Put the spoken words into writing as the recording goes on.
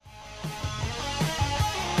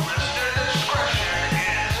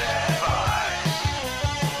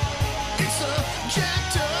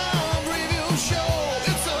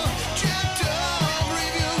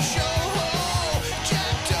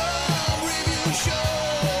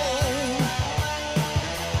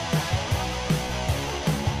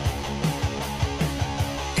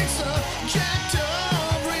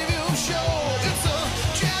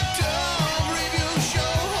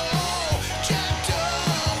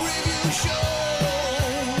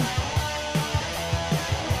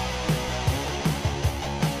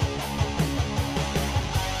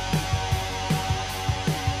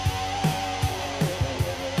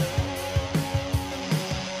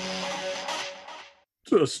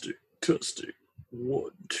Testing, testing.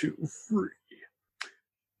 1, 2, 3.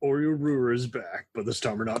 Oreo Brewer is back, but this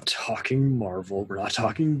time we're not talking Marvel. We're not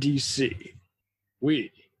talking DC.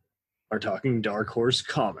 We are talking Dark Horse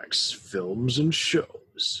comics, films, and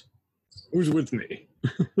shows. Who's with me?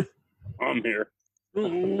 I'm here.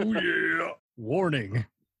 Oh, yeah. Warning.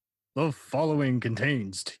 The following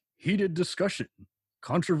contains heated discussion,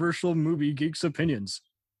 controversial movie geeks' opinions,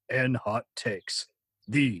 and hot takes.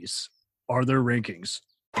 These are their rankings.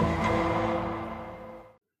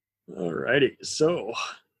 Alrighty, so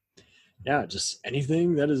yeah, just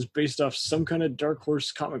anything that is based off some kind of Dark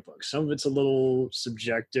Horse comic book. Some of it's a little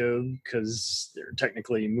subjective because they're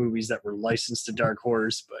technically movies that were licensed to Dark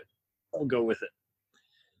Horse, but I'll go with it.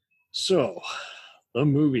 So, the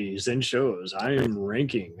movies and shows, I am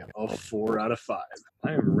ranking a 4 out of 5.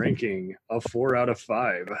 I am ranking a 4 out of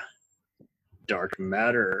 5. Dark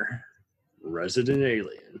Matter, Resident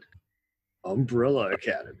Alien, Umbrella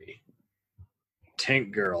Academy,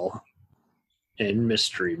 Tank Girl, and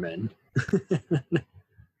Mystery Men.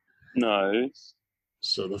 Nice.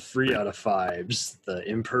 So the 3 out of 5s, the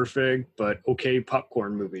imperfect but okay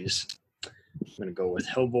popcorn movies. I'm going to go with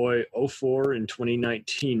Hellboy 04 and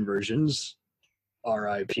 2019 versions,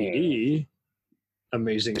 R.I.P.D.,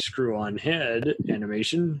 Amazing Screw-On Head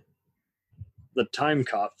animation, the Time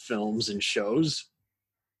Cop films and shows,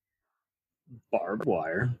 Barbed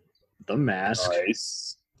Wire, The Mask,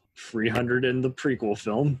 Nice. 300 in the prequel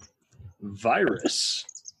film, Virus,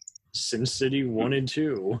 Sin City 1 and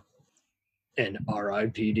 2, and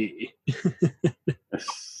R.I.P.D.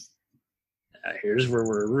 Here's where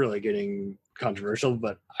we're really getting controversial,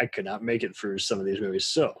 but I could not make it through some of these movies.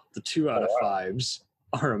 So the 2 out of 5s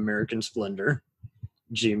are American Splendor,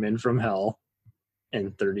 G-Men from Hell,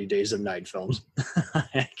 and 30 Days of Night films.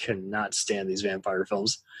 I cannot stand these vampire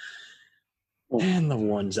films. And the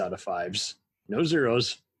 1s out of 5s, no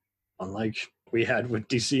zeros, unlike we had with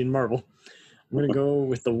DC and Marvel. I'm going to go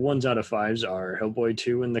with the 1s out of 5s are Hellboy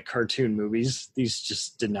 2 and the cartoon movies. These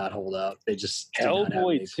just did not hold up. They just did not have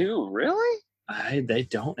Hellboy 2, really? they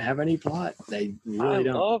don't have any plot. They really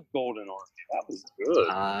don't. I love Golden Orange. That was good.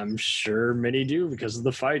 I'm sure many do because of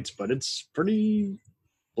the fights, but it's pretty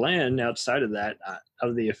bland outside of that, out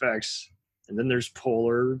of the effects. And then there's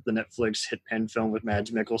Polar, the Netflix hitman film with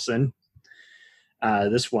Mads Mikkelsen.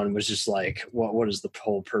 This one was just like, what is the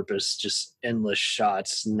whole purpose? Just endless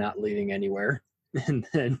shots, not leading anywhere. And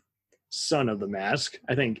then Son of the Mask,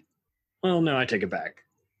 I think, well, no, I take it back.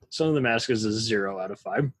 Son of the Mask is a 0 out of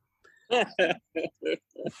 5.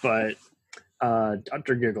 But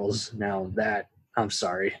Dr. Giggles, now that, I'm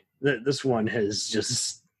sorry, this one has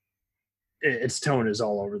just, its tone is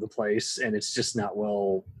all over the place, and it's just not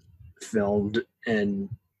well filmed. And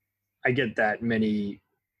I get that many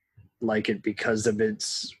like it because of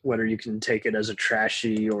its, whether you can take it as a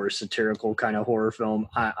trashy or satirical kind of horror film.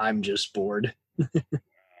 I'm just bored.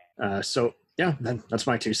 So yeah, that's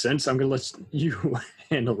my 2 cents. I'm gonna let you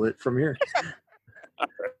handle it from here.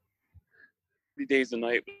 30 Days of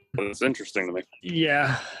Night was interesting to me.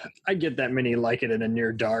 Yeah, I get that many like it in a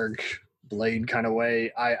near dark Blade kind of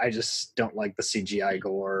way. I just don't like the CGI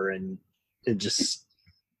gore, and it just,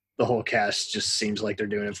 the whole cast just seems like they're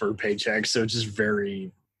doing it for a paycheck. So it's just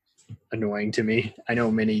very annoying to me. I know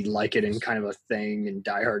many like it in kind of a Thing and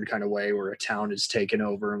Die Hard kind of way where a town is taken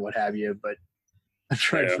over and what have you, but I've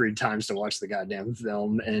tried 3 times to watch the goddamn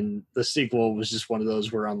film, and the sequel was just one of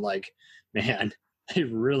those where I'm like, man, they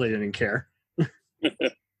really didn't care.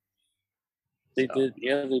 They did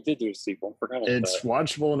do a sequel. Forgot about It's that.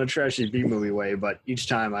 watchable in a trashy B-movie way, but each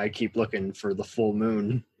time I keep looking for the full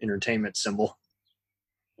moon entertainment symbol.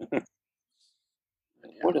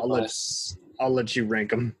 I'll let you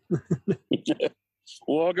rank them.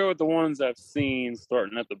 Well, I'll go with the ones I've seen,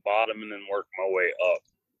 starting at the bottom and then work my way up.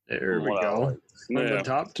 There we go. From the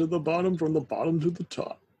top to the bottom, from the bottom to the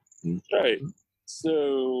top. Right.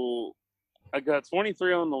 So I got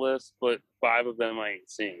 23 on the list, but 5 of them I ain't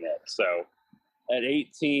seen yet. So at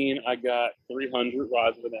 18, I got 300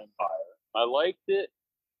 Rise of an Empire. I liked it,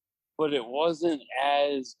 but it wasn't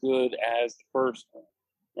as good as the first one.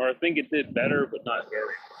 Or I think it did better, but not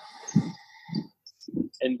very.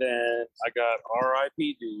 And then I got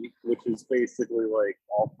R.I.P.D., which is basically like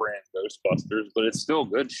off-brand Ghostbusters, but it's still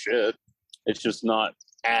good shit. It's just not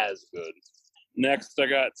as good. Next, I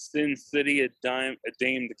got Sin City, a Dame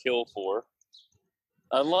to Kill For.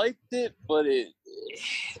 I liked it, but it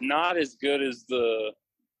not as good as the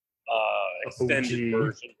extended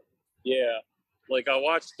version. Yeah. Like, I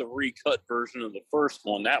watched the recut version of the first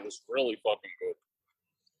one. That was really fucking good.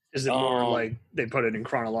 Is it more like they put it in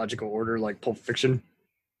chronological order, like Pulp Fiction?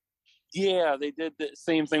 Yeah, they did the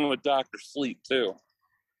same thing with Dr. Sleep, too.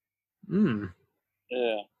 Mm.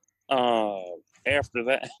 Yeah. After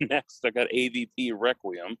that, next I got AVP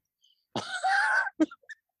Requiem.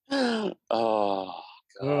 Oh God.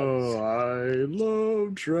 Oh, I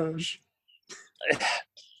love trash.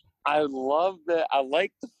 I love that. I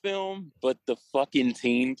like the film, but the fucking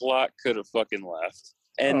teen plot could have fucking left.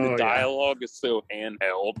 And the Oh, yeah. dialogue is so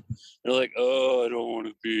handheld. They're like, "Oh, I don't want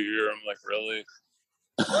to be here." I'm like, "Really?"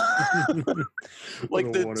 Like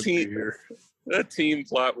I don't the want to be teen, here. the teen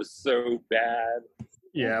plot was so bad.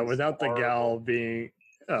 Yeah, It was without the gal horrible. being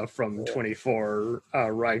from 24,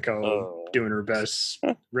 Raiko Oh. doing her best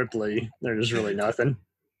Ripley, there's really nothing.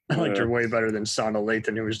 I liked her way better than Sonda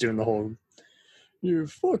Lathan, who was doing the whole "you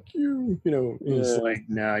fuck you," It's Yeah. like,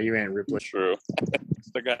 nah, you ain't Ripley. True.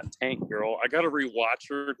 I got Tank Girl. I got to rewatch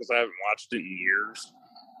her because I haven't watched it in years.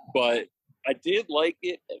 But I did like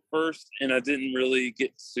it at first, and I didn't really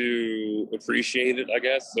get to appreciate it, I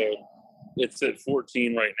guess. So it's at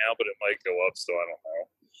 14 right now, but it might go up, so I don't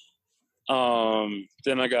know.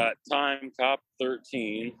 Then I got Time Cop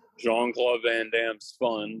 13. Jean-Claude Van Damme's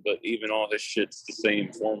fun, but even all his shit's the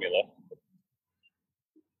same formula.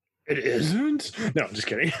 It isn't? No, I'm just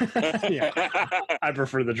kidding. Yeah, I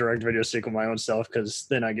prefer the direct-to-video sequel my own self because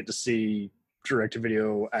then I get to see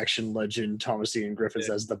direct-to-video action legend Thomas Ian Griffiths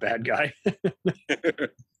as the bad guy.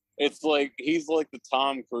 It's like he's like the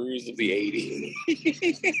Tom Cruise of the 80s.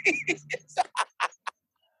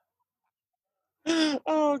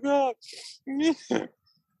 Oh God.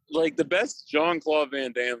 Like the best Jean-Claude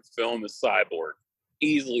Van Damme film is Cyborg.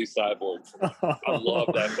 Easily Cyborg. I love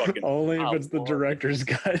that fucking Only if it's the love director's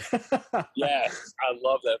cut. Yes, I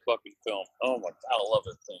love that fucking film. Oh my God, I love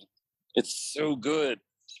that thing. It's so good.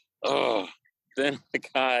 Oh, then I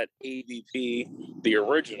got AVP, the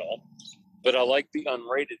original, but I like the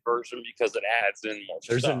unrated version because it adds in more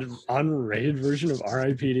There's stuff. an unrated version of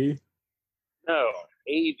RIPD? No,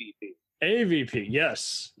 AVP. AVP,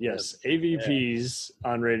 yes. AVP's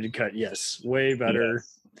unrated cut, yes. Way better.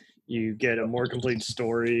 Yes. You get a more complete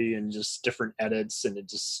story and just different edits, and it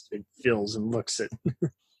feels and looks it.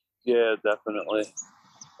 Yeah, definitely.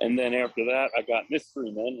 And then after that, I got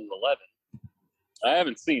Mystery Men in 11. I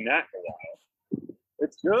haven't seen that in a while.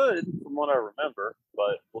 It's good from what I remember,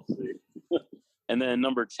 but we'll see. And then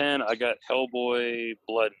number 10, I got Hellboy,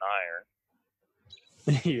 Blood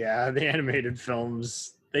and Iron. Yeah, the animated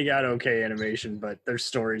films, they got okay animation, but their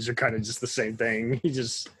stories are kind of just the same thing.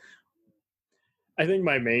 I think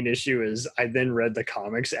my main issue is I then read the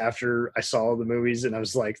comics after I saw the movies, and I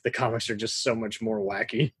was like, the comics are just so much more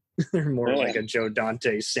wacky. They're more like a Joe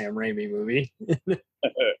Dante, Sam Raimi movie.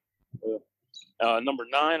 Number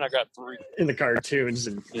 9, I got 3. In the cartoons,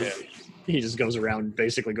 and he just goes around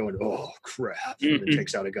basically going, "Oh crap," and then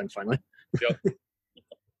takes out a gun finally. Yep.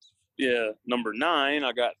 Yeah, number 9,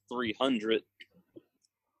 I got 300.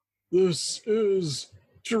 This is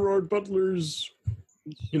Gerard Butler's,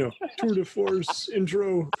 tour de force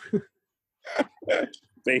intro.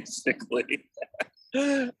 Basically.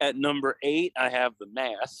 At number 8, I have The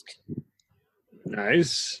Mask.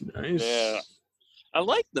 Nice. Yeah. I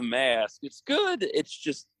like The Mask. It's good. It's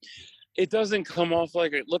just, it doesn't come off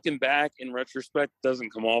like looking back in retrospect,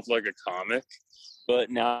 doesn't come off like a comic. But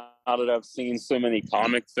now that I've seen so many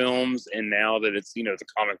comic films, and now that it's, the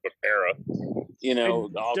comic book era,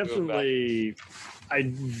 I'll definitely, I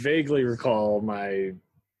vaguely recall my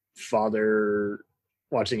father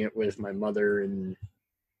watching it with my mother and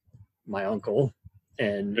my uncle.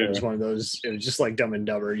 And it was one of those, it was just like Dumb and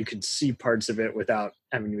Dumber. You could see parts of it without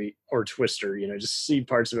having to be, or Twister, just see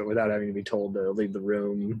parts of it without having to be told to leave the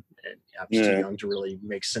room. And I was too young to really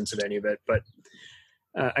make sense of any of it. But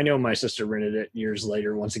I know my sister rented it years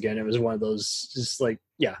later. Once again, it was one of those, just like,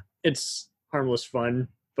 it's harmless fun.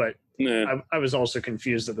 But I was also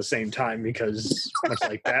confused at the same time because, much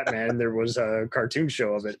like Batman, there was a cartoon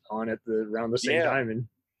show of it on at around the same time. And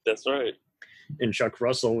that's right. And Chuck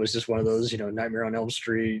Russell was just one of those, Nightmare on Elm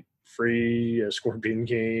Street, Free, Scorpion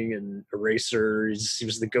King, and Eraser. He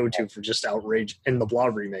was the go-to for just outrage. And the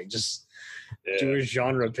Blob remake, just do a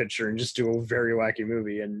genre picture and just do a very wacky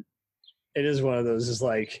movie. And it is one of those,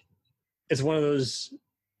 it's one of those,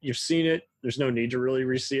 you've seen it, there's no need to really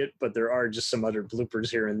re-see it, but there are just some other bloopers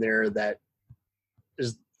here and there that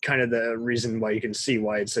is kind of the reason why you can see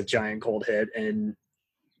why it's a giant cold hit. And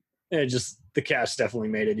just the cast definitely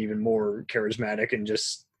made it even more charismatic and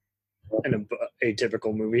just an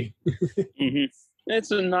atypical movie. Mm-hmm.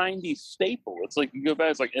 It's a 90s staple. It's like you go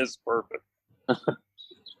back, it's perfect.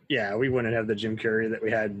 Yeah, we wouldn't have the Jim Carrey that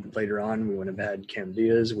we had later on. We wouldn't have had Cam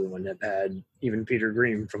Diaz. We wouldn't have had even Peter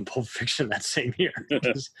Green from Pulp Fiction that same year.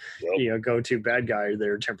 Go-to bad guy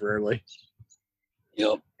there temporarily.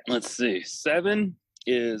 Yep. Let's see. 7,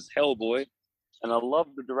 is Hellboy, and I love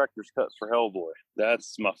the director's cut for Hellboy.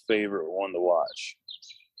 That's my favorite one to watch.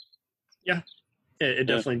 Yeah, it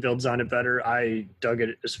definitely builds on it better. I dug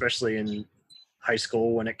it, especially in high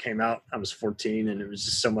school when it came out. I was 14, and it was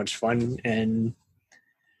just so much fun. And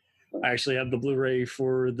I actually have the Blu-ray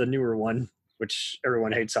for the newer one, which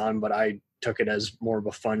everyone hates on, but I took it as more of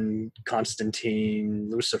a fun Constantine,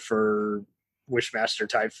 Lucifer, Wishmaster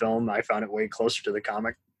type film. I found it way closer to the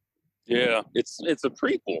comic. Yeah, it's a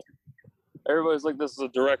prequel. Everybody's like, this is a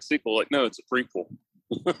direct sequel. Like, no, it's a prequel.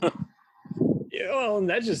 Yeah, well, and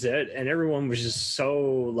that's just it. And everyone was just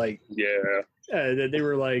so like, they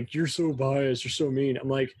were like, "You're so biased. You're so mean." I'm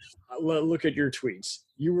like, look at your tweets.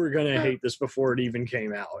 You were gonna hate this before it even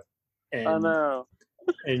came out. And, I know.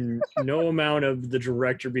 And no amount of the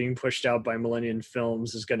director being pushed out by Millennium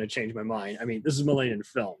Films is going to change my mind. I mean, this is Millennium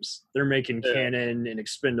Films. They're making canon and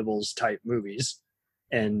Expendables type movies.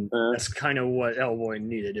 And that's kind of what Hellboy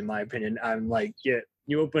needed, in my opinion. I'm like, yeah,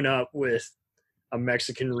 you open up with a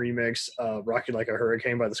Mexican remix of Rocky Like a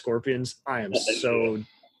Hurricane by the Scorpions. I am so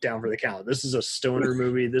down for the count. This is a stoner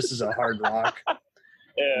movie. This is a hard rock,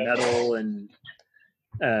 metal, and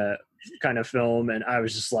kind of film. And I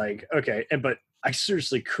was just like, okay. But I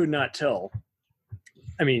seriously could not tell.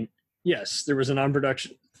 I mean, yes, there was a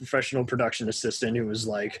professional production assistant who was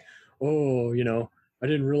like, oh, I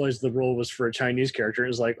didn't realize the role was for a Chinese character. It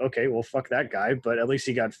was like, okay, well, fuck that guy, but at least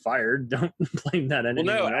he got fired. Don't blame that on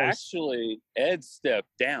anyone else. Actually, Ed stepped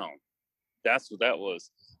down. That's what that was.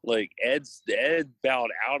 Like, Ed bowed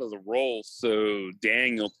out of the role so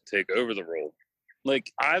Daniel could take over the role.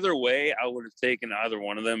 Like, either way, I would have taken either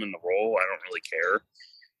one of them in the role. I don't really care.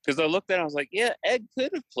 Because I looked at it, I was like, yeah, Ed could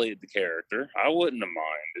have played the character. I wouldn't have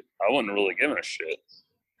minded. I wouldn't have really given a shit.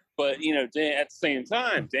 But, at the same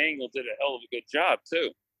time, Daniel did a hell of a good job, too.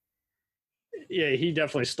 Yeah, he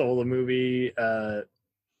definitely stole the movie. The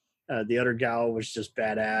other gal was just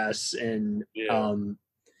badass. And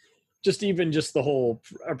just the whole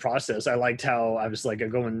process. I liked how I was like,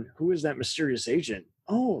 going, who is that mysterious agent?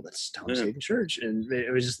 Oh, that's Thomas Hayden Church. And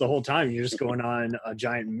it was just the whole time you're just going on a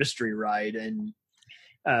giant mystery ride. And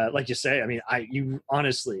like you say, I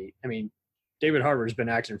mean, David Harbour's been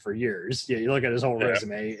acting for years. Yeah, you look at his whole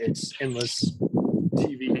resume, it's endless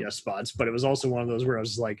TV spots, but it was also one of those where I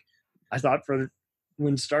was like, I thought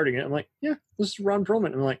when starting it, I'm like, yeah, this is Ron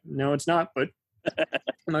Perlman. I'm like, no, it's not, but it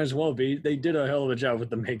might as well be. They did a hell of a job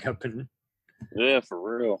with the makeup and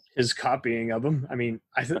for real. His copying of him. I mean,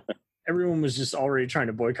 I think everyone was just already trying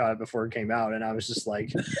to boycott it before it came out, and I was just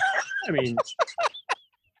like, I mean,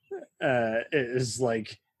 it is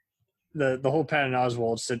like the whole Patton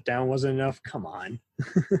Oswalt sit down wasn't enough. Come on.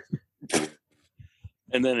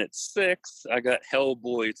 And then at 6, I got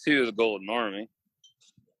Hellboy 2, The Golden Army.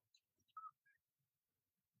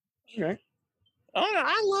 Okay. Oh,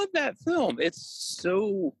 I love that film. It's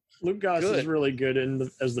so Luke Goss is really good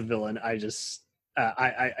as the villain. I just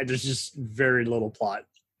there's just very little plot.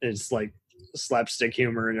 It's like slapstick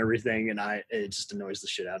humor and everything, and it just annoys the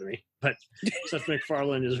shit out of me. But Seth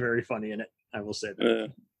MacFarlane is very funny in it. I will say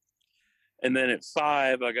that. And then at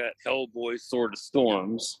 5, I got Hellboy, Sword of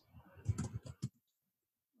Storms.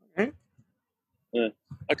 Okay.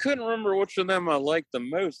 I couldn't remember which of them I liked the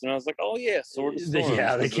most, and I was like, "Oh yeah, Sword of Storms."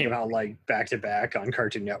 Yeah, they came out like back to back on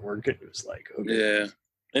Cartoon Network. It was like, okay. Yeah,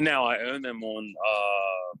 and now I own them on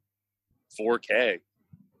 4K.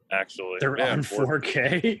 Actually, they're on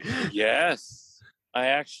 4K. Yes, I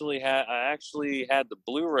actually had the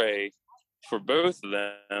Blu-ray for both of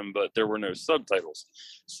them, but there were no subtitles,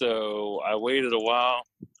 so I waited a while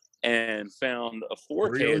and found a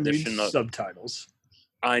 4K edition of subtitles.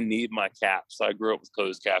 I need my caps. I grew up with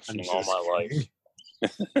closed captioning all my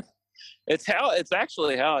life. It's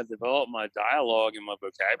actually how I developed my dialogue and my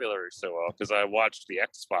vocabulary so well, because I watched the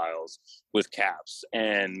X-Files with caps,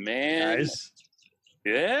 and man, nice.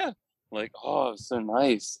 Yeah, like, oh, it's so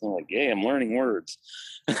nice. I'm like, yeah, I'm learning words.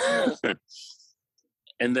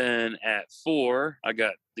 And then at 4, I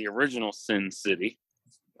got the original Sin City.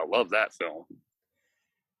 I love that film.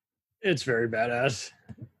 It's very badass.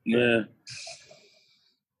 Yeah.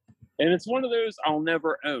 And it's one of those I'll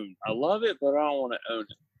never own. I love it, but I don't want to own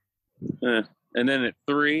it. And then at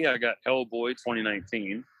 3, I got Hellboy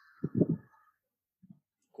 2019.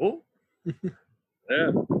 Cool.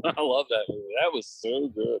 Yeah, I love that movie. That was so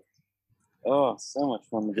good. Oh, so much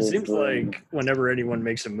fun to do. It seems like whenever anyone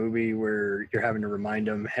makes a movie where you're having to remind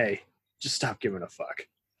them, hey, just stop giving a fuck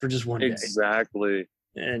for just one day. Exactly.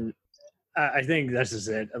 And I think that's just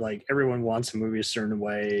it. Like, everyone wants a movie a certain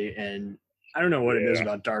way, and I don't know what it is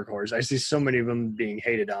about Dark Horse. I see so many of them being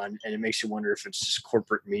hated on, and it makes you wonder if it's just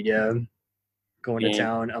corporate media. going to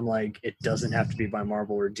town. I'm like, it doesn't have to be by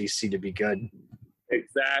Marvel or DC to be good.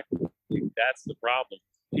 Exactly. That's the problem.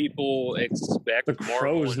 People expect The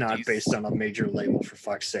Crow's not DC. based on a major label, for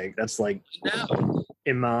fuck's sake. That's like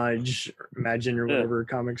Imagine or whatever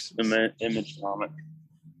comics. Image comic.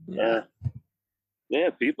 Yeah. Yeah,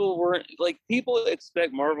 people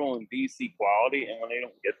expect Marvel and DC quality, and when they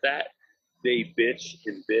don't get that, they bitch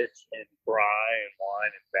and cry and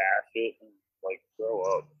whine and bash it and like throw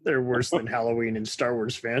up. They're worse than Halloween and Star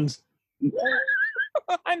Wars fans.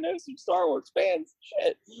 I know some Star Wars fans.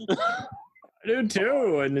 Shit. I do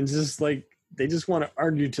too. And it's just like they just want to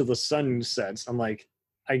argue till the sun sets. I'm like,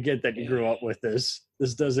 I get that you grew up with this.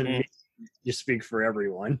 This doesn't mean you speak for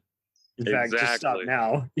everyone. In fact, just stop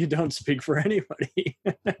now. You don't speak for anybody.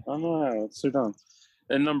 I know, it's so dumb.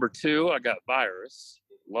 And number 2, I got Virus.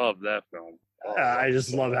 Love that film. I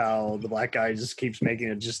just love how the black guy just keeps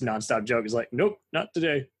making a just nonstop joke. He's like, nope, not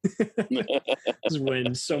today. This is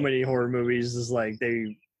when so many horror movies is like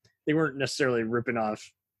they weren't necessarily ripping off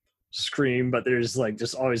Scream, but they're just like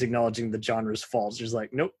just always acknowledging the genre's faults. Just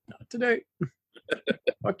like, nope, not today.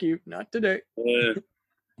 Fuck you, not today.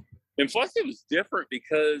 And plus, it was different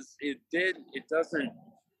because it doesn't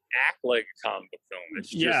act like a comic book film. It's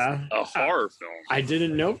just a horror film. I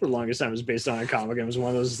didn't know for the longest time it was based on a comic. It was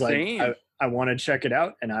one of those like I want to check it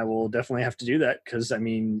out, and I will definitely have to do that because I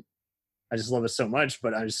mean, I just love it so much.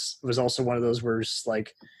 But it was also one of those where it's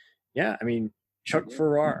like, yeah, I mean, Chuck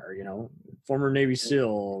Farrar, former Navy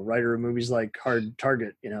SEAL, writer of movies like Hard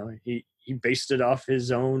Target, he based it off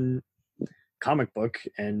his own comic book,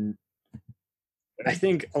 and I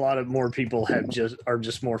think a lot of more people are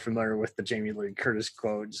just more familiar with the Jamie Lee Curtis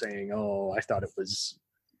quote saying, "Oh,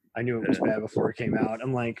 I knew it was bad before it came out."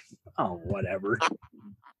 I'm like, oh, whatever.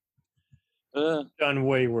 Done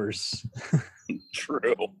way worse.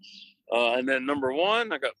 True. And then number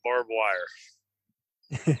 1, I got Barbed Wire.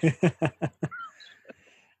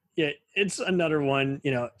 Yeah, it's another one.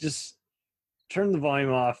 Just turn the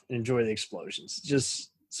volume off and enjoy the explosions.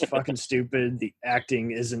 It's fucking stupid. The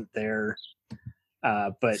acting isn't there.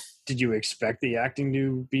 But did you expect the acting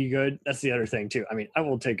to be good? That's the other thing too. I mean, I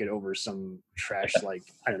will take it over some trash like,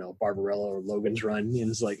 I don't know, Barbarella or Logan's Run. And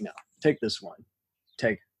it's like, no, take this one.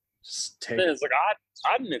 Take it. It's like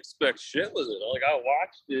I didn't expect shit with it. Like I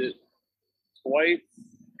watched it twice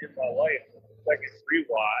in my life. Second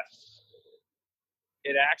rewatch,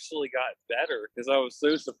 it actually got better because I was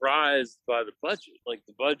so surprised by the budget. Like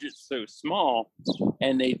the budget's so small,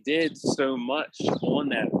 and they did so much on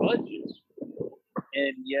that budget.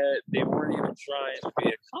 And yet they weren't even trying to be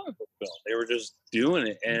a comic book film. They were just doing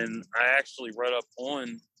it. And I actually read up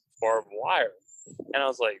on Barbed Wire. And I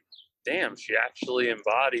was like, damn, she actually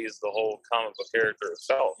embodies the whole comic book character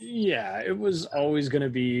herself. Yeah, it was always going to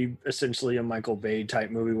be essentially a Michael Bay type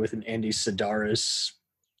movie with an Andy Sedaris,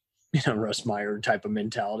 Russ Meyer type of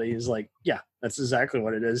mentality. Is like, yeah, that's exactly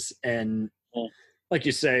what it is. And like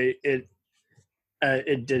you say, it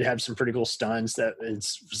did have some pretty cool stunts. That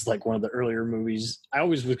was like one of the earlier movies. I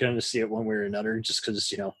always was going to see it one way or another, just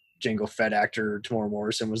because Jango Fett actor Tamora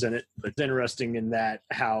Morrison was in it. But it's interesting in that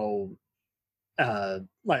how,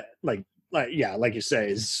 like you say,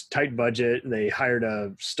 is tight budget. They hired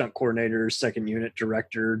a stunt coordinator, second unit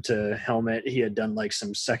director to helm it. He had done like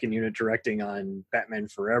some second unit directing on Batman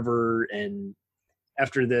Forever, and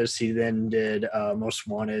after this, he then did Most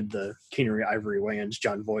Wanted, the Keanu Ivory Wayans,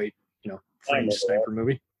 John Voight, framed sniper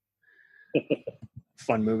movie.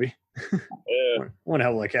 Fun movie. Yeah. One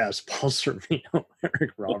hell of a cast. Paul Sorvino,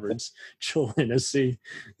 Eric Roberts, Joel Hennessy.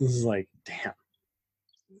 This is like, damn.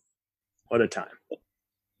 What a time.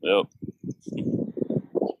 Yep.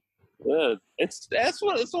 Yeah. That's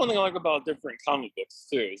one thing I like about different comic books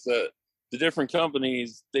too, is that the different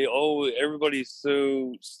companies, everybody's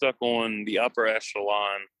so stuck on the upper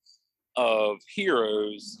echelon of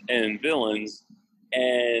heroes and villains,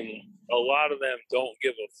 and a lot of them don't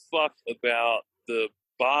give a fuck about the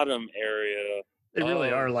bottom area. They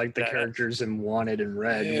really are like the characters in Wanted and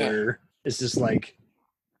Red, where it's just like,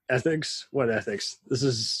 ethics? What ethics? This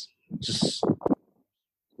is just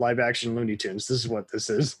live action Looney Tunes. This is what this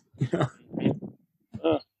is.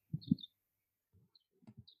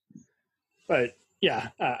 But yeah,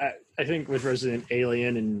 I think with Resident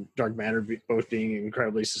Alien and Dark Matter both being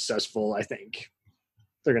incredibly successful, I think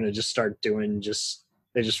they're going to just start doing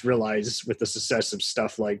they just realize with the success of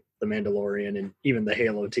stuff like The Mandalorian and even the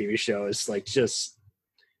Halo TV show, it's like just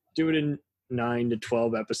do it in 9 to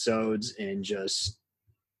 12 episodes and just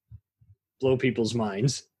blow people's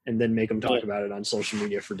minds and then make them talk about it on social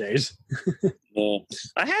media for days.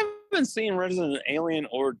 I haven't seen Resident Alien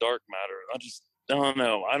or Dark Matter. don't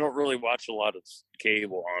know. I don't really watch a lot of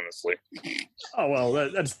cable, honestly. Oh well,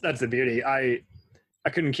 that's the beauty. I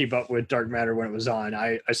couldn't keep up with Dark Matter when it was on.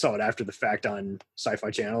 I saw it after the fact on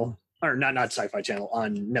Sci-Fi Channel, or not Sci-Fi Channel,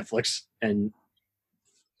 on Netflix. And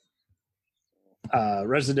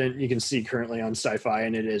Resident you can see currently on Sci-Fi,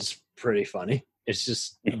 and it is pretty funny. It's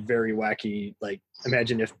just very wacky. Like,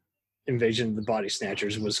 imagine if Invasion of the Body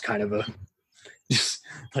Snatchers was kind of a just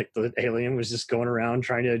like the alien was just going around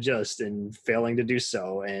trying to adjust and failing to do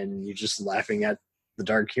so, and you're just laughing at the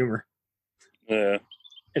dark humor. Yeah.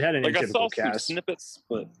 It had an Like, I saw atypical some cast. snippets,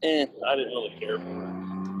 but I didn't really care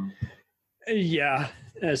for it. Yeah,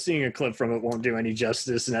 seeing a clip from it won't do any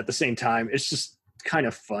justice, and at the same time, it's just kind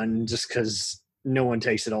of fun just because no one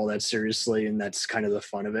takes it all that seriously, and that's kind of the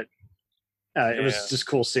fun of it. It was just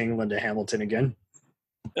cool seeing Linda Hamilton again.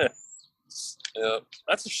 Yeah.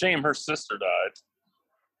 That's a shame her sister died.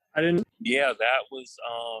 I didn't. Yeah, that was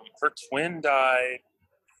her twin died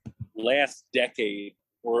last decade,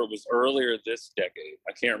 or it was earlier this decade.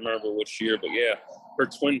 I can't remember which year, but yeah, her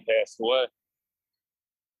twin passed away.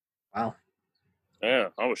 Wow. Yeah,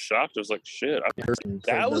 I was shocked. I was like, shit,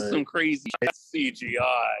 that was some crazy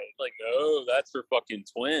CGI. Like, oh, that's her fucking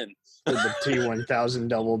twin. The T-1000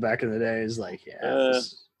 double back in the day is like, yeah,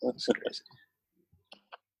 that's crazy.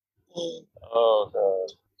 Oh,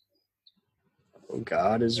 God. Oh,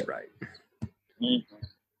 God is right. Mm-hmm.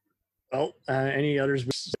 Well, any others?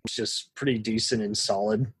 It's just pretty decent and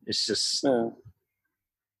solid. It's just...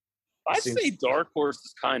 I'd say Dark Horse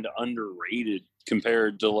is kind of underrated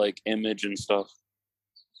compared to, like, Image and stuff.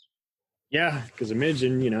 Yeah, because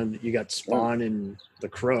Imagine, you got Spawn and The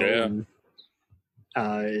Crow, and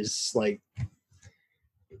is like,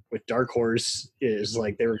 with Dark Horse, is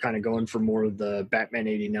like they were kind of going for more of the Batman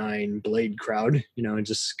 89 Blade crowd,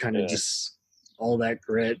 just kind of just all that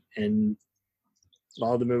grit, and a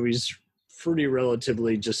lot of the movies pretty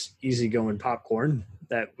relatively just easygoing popcorn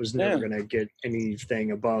that was never going to get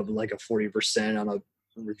anything above like a 40% on a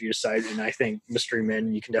review site, and I think Mystery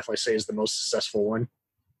Men, you can definitely say, is the most successful one.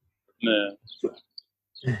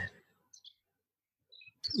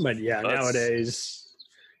 But yeah, nowadays,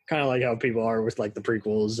 kind of like how people are with like the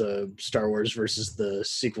prequels, Star Wars versus the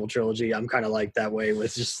sequel trilogy. I'm kind of like that way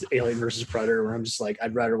with just Alien versus Predator, where I'm just like,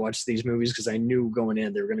 I'd rather watch these movies because I knew going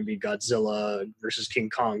in they were going to be Godzilla versus King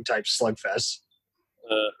Kong type slugfest.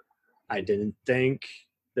 I didn't think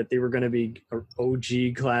that they were going to be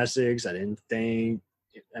OG classics. I didn't think.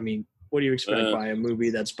 I mean, what do you expect by a movie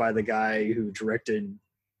that's by the guy who directed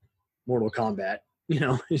Mortal Kombat?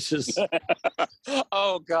 It's just...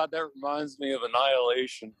 Oh, God, that reminds me of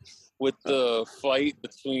Annihilation with the fight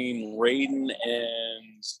between Raiden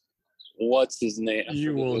and what's his name?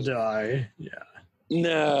 You Will Die. Yeah.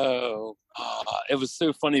 No. It was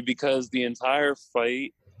so funny because the entire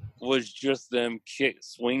fight was just them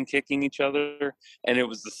swing kicking each other, and it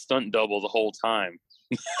was the stunt double the whole time.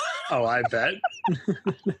 Oh, I bet.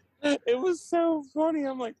 It was so funny.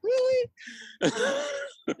 I'm like, really?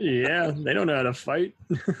 Yeah, they don't know how to fight.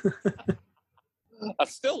 I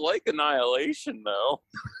still like Annihilation, though.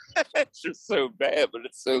 It's just so bad, but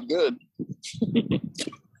it's so good.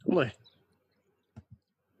 Boy.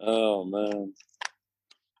 Oh, man.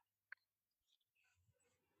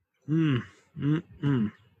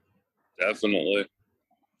 Definitely.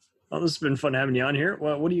 Well, this has been fun having you on here.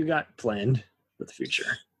 Well, what do you got planned for the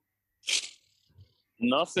future?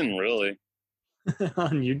 Nothing really.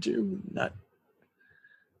 On YouTube? Not.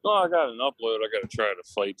 Oh, I got an upload. I got to try to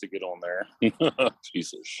fight to get on there.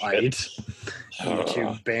 Piece of shit.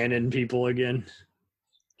 YouTube banning people again.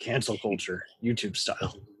 Cancel culture, YouTube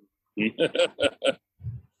style. You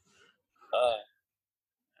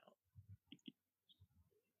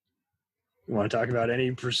want to talk about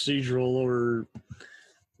any procedural or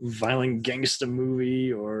violent gangsta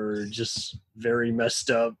movie or just very messed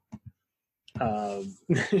up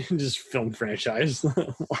just film franchise?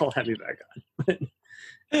 I'll have you back on.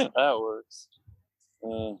 That works.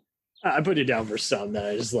 I put you down for some that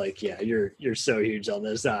I just like, yeah, you're so huge on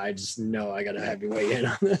this. I just know I gotta have you weigh in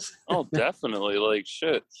on this. Oh, definitely. Like,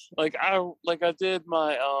 shit. Like I did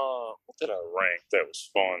my what did I rank? That was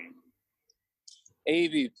fun.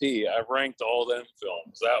 AVP. I ranked all them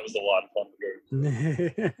films. That was a lot of fun to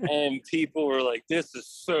go. And people were like, "This is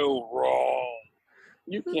so wrong.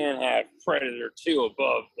 You can't have Predator 2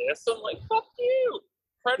 above this." I'm like, "Fuck you!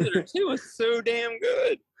 Predator 2 is so damn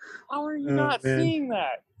good. How are you not seeing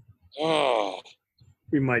that?" Oh,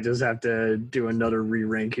 we might just have to do another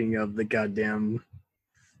re-ranking of the goddamn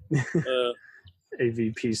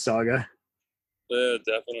AVP saga. Yeah,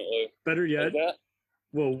 definitely. Better yet,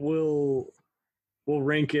 well, we'll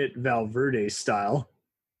rank it Valverde style.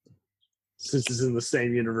 since it's in the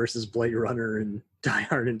same universe as Blade Runner and Die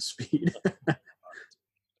Hard and Speed.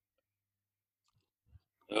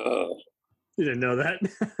 You didn't know that?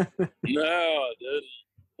 No, I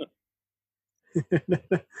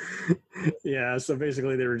didn't. Yeah, so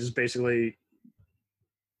basically they were just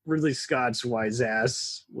Ridley Scott's wise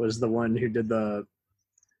ass was the one who did the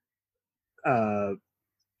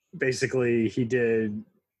basically he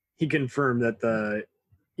confirmed that the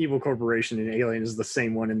evil corporation in Alien is the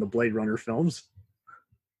same one in the Blade Runner films.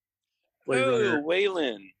 Runner.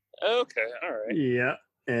 Wayland. Okay, all right. Yeah,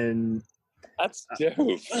 and that's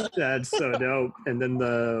dope. That's so dope. And then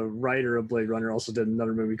the writer of Blade Runner also did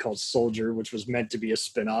another movie called Soldier, which was meant to be a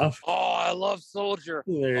spin-off. Oh, I love Soldier.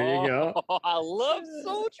 There you go. I love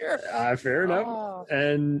Soldier. Fair enough.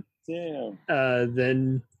 And damn.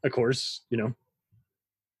 Then, of course,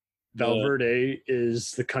 Valverde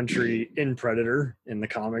is the country in Predator in the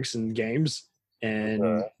comics and games.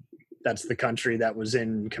 And that's the country that was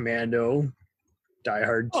in Commando, Die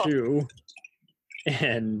Hard 2,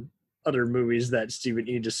 and other movies that Stephen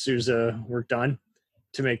E. D'Souza worked on.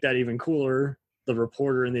 To make that even cooler, the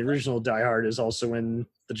reporter in the original Die Hard is also in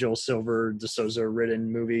the Joel Silver, D'Souza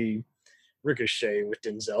written movie Ricochet with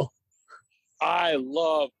Denzel. I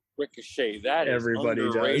love Ricochet. That Everybody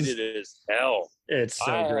is underrated as hell. It's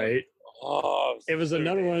so great. It was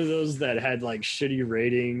another one of those that had like shitty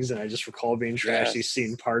ratings, and I just recall being trashy,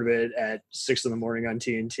 seeing part of it at 6 a.m. on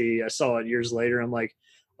TNT. I saw it years later. I'm like,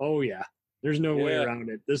 oh yeah, there's no way around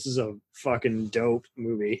it. This is a fucking dope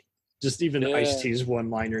movie. Just even Ice-T's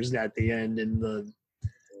one-liners at the end and the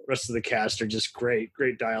rest of the cast are just great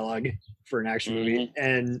dialogue for an action movie.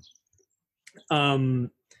 And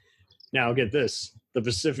now get this, the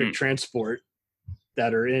Pacific Transport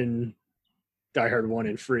that are in Die Hard 1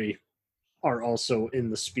 and Free are also in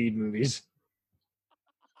the Speed movies.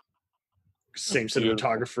 Same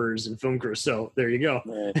cinematographers and film crew. So there you go.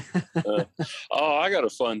 I got a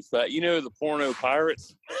fun fact. You know the porno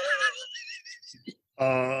pirates?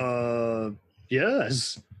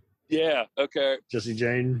 Yes. Yeah. Okay. Jesse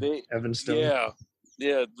Jane, Evan Stone. Yeah.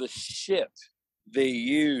 The ship they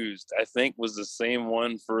used, I think, was the same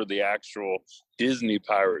one for the actual Disney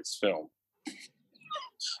Pirates film,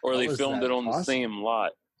 or they filmed it on the same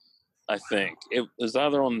lot. I think it was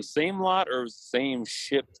either on the same lot or the same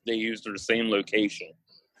ship they used or the same location.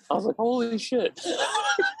 I was like, holy shit.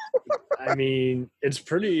 I mean, it's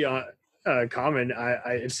pretty common.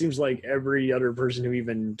 It seems like every other person who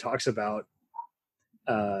even talks about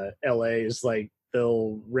LA is like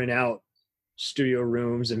they'll rent out studio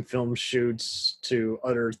rooms and film shoots to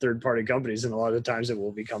other third-party companies, and a lot of times it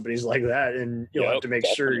will be companies like that, and you'll have to make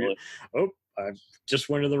sure I just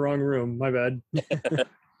went to the wrong room, my bad.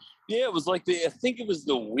 Yeah, it was like I think it was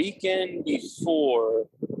the weekend before.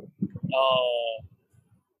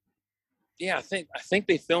 I think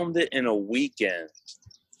they filmed it in a weekend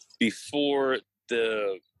before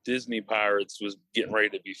the Disney Pirates was getting ready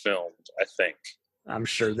to be filmed, I think. I'm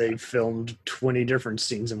sure they filmed 20 different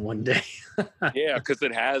scenes in one day. Yeah, because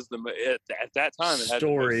it has at that time it had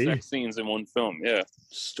the most sex scenes in one film. Yeah.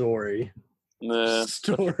 Story. Good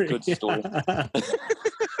story.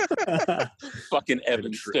 Fucking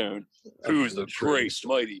Evan Stone, who's a great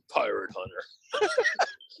mighty pirate hunter.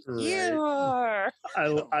 Right. You are.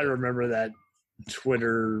 I remember that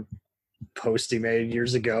Twitter post he made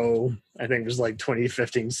years ago. I think it was like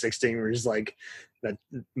 2015-16, where he's like, that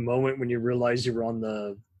moment when you realize you were on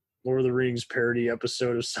the Lord of the Rings parody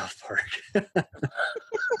episode of South Park.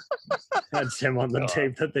 That's him on the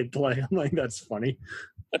tape that they play. I'm like, that's funny.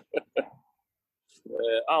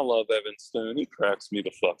 I love Evan Stone. He cracks me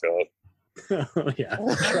the fuck up. Oh, yeah.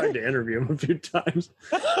 I tried to interview him a few times.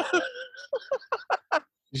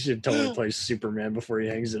 You should totally play Superman before he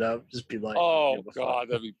hangs it up. Just be like, oh, God,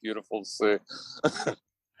 that'd be beautiful to see.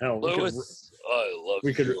 Hell, Lewis, I love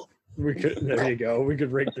you. We could. There you go. We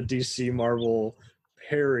could rate the DC Marvel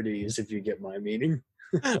parodies, if you get my meaning.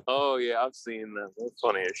 Oh yeah, I've seen them. They're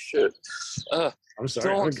funny as shit. I'm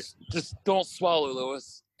sorry. Just don't swallow,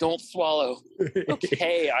 Lewis. Don't swallow.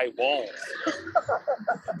 Okay, I won't.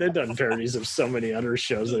 They've done parodies of so many other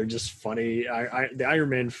shows that are just funny. The Iron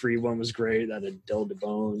Man Free one was great. That had Del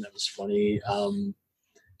DeBone. That was funny.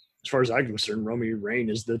 As far as I'm concerned, Romy Rain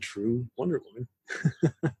is the true Wonder Woman.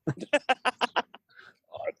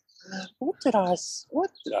 What did I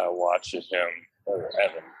watch of him or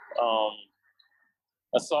Evan?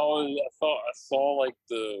 I saw like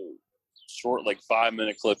the short, like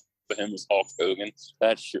 5-minute clip of him as Hulk Hogan.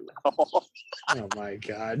 That shit. Oh my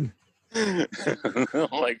God.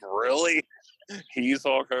 Like, really? He's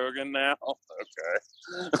Hulk Hogan now? Okay.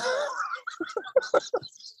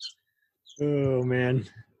 Oh man.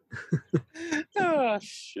 Oh,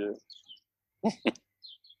 shit.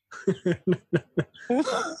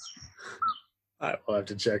 I will have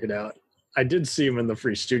to check it out. I did see him in the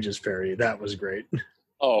Free Stooges parody. That was great.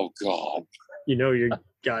 Oh, God. You know you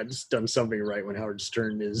God's done something right when Howard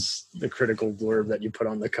Stern is the critical blurb that you put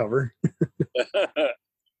on the cover.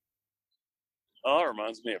 Oh, it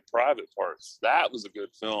reminds me of Private Parts. That was a good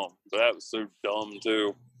film. But that was so dumb,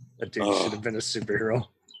 too. That dude should have been a superhero.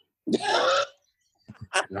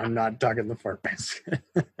 And I'm not talking the fart basket.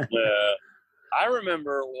 Yeah. I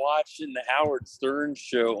remember watching the Howard Stern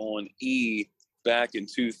show on E back in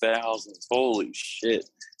 2000. Holy shit.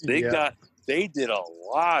 They did a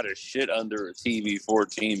lot of shit under a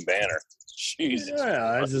TV-14 banner. Jesus.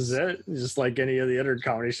 Yeah, that's just it. Just like any of the other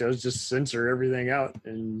comedy shows, just censor everything out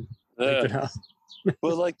and take it out.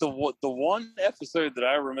 But like the one episode that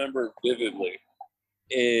I remember vividly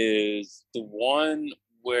is the one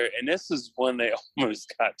where, and this is when they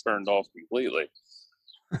almost got turned off completely.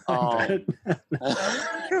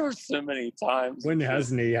 There were so many times. When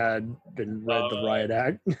hasn't he had been read the riot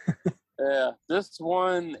act? Yeah, this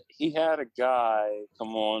one he had a guy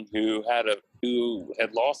come on who had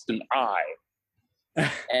lost an eye.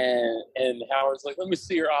 and Howard's like, let me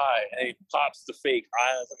see your eye, and he pops the fake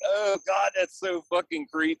eye. I was like, oh God, that's so fucking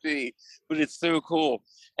creepy, but it's so cool.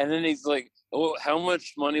 And then he's like, oh, how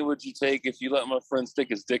much money would you take if you let my friend stick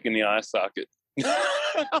his dick in the eye socket?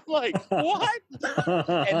 I'm like, what?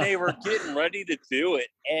 And they were getting ready to do it,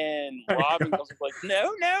 and Robin was like,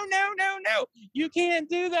 no, you can't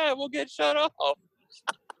do that, we'll get shut off.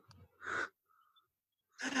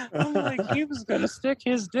 I'm like, he was gonna stick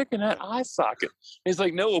his dick in that eye socket. He's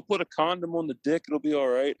like, no, we'll put a condom on the dick, it'll be all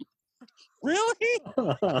right. Really?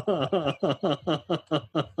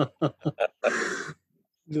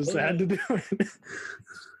 Just had to do it.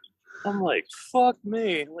 I'm like, fuck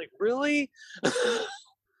me. I'm like, really?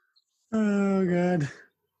 Oh God.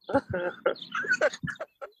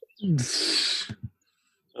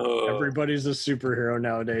 Everybody's a superhero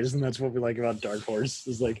nowadays, and that's what we like about Dark Horse.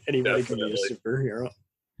 Is like anybody can be a superhero.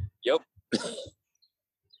 Yep.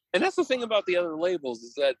 And that's the thing about the other labels,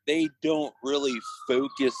 is that they don't really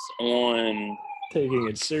focus on taking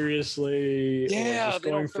it seriously. Yeah, just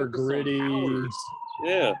going for gritty.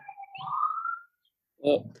 Yeah.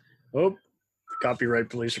 Oh, the copyright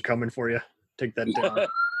police are coming for you. Take that down.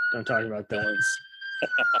 Don't talk about that.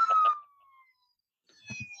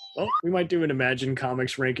 Well, we might do an Imagine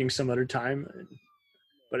Comics ranking some other time.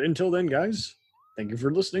 But until then, guys, thank you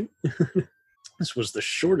for listening. This was the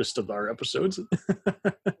shortest of our episodes.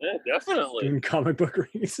 Yeah, definitely. In comic book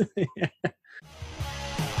reviews. Yeah.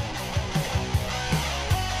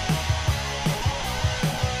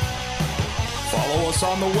 Follow us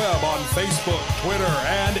on the web on Facebook, Twitter,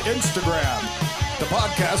 and Instagram. The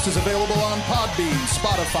podcast is available on Podbean,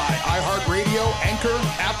 Spotify, iHeartRadio, Anchor,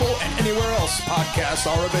 Apple, and anywhere else podcasts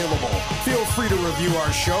are available. Feel free to review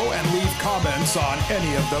our show and leave comments on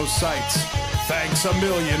any of those sites. Thanks a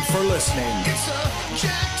million for listening. It's a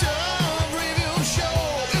jacked up